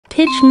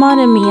pitch mod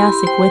a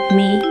Meowsic with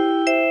me.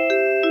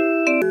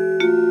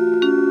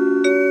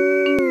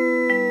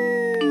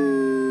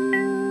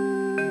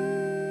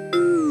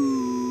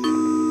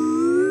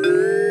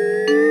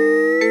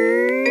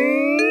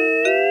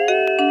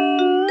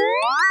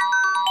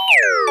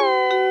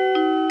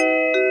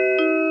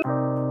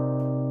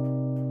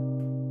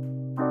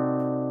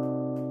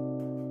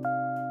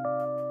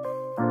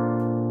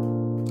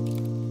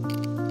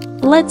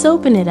 Let's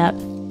open it up.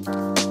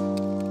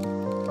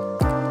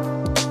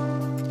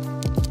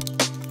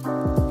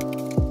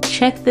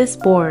 Check this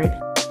board.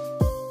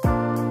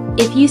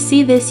 If you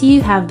see this,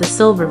 you have the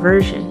silver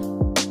version.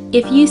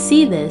 If you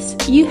see this,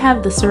 you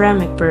have the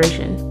ceramic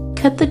version.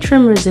 Cut the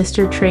trim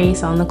resistor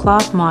trace on the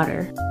cloth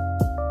modder.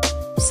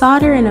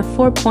 Solder in a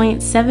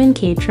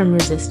 4.7K trim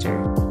resistor.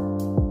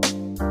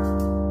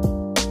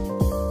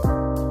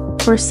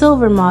 For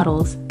silver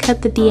models,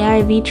 cut the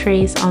div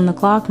trace on the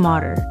cloth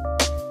modder.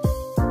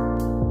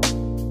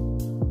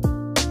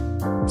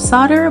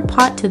 Solder a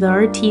pot to the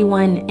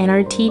RT1 and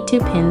RT2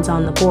 pins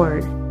on the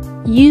board.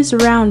 Use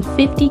around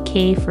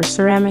 50K for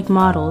ceramic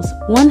models,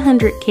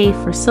 100K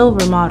for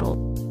silver models.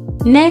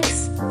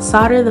 Next,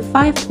 solder the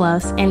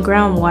 5+ and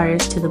ground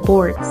wires to the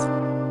boards.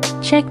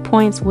 Check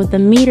points with the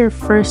meter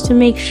first to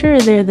make sure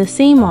they're the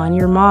same on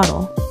your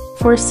model.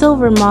 For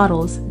silver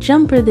models,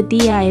 jumper the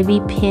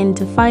div pin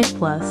to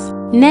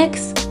 5+.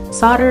 Next,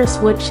 solder a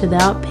switch to the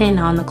out pin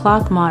on the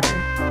cloth modder.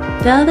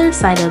 The other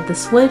side of the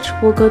switch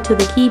will go to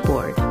the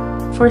keyboard.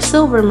 For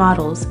silver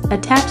models,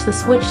 attach the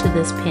switch to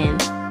this pin.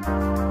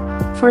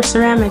 For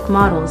ceramic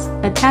models,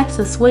 attach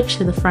the switch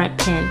to the front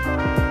pin.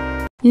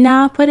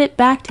 Now put it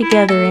back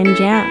together and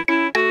jam.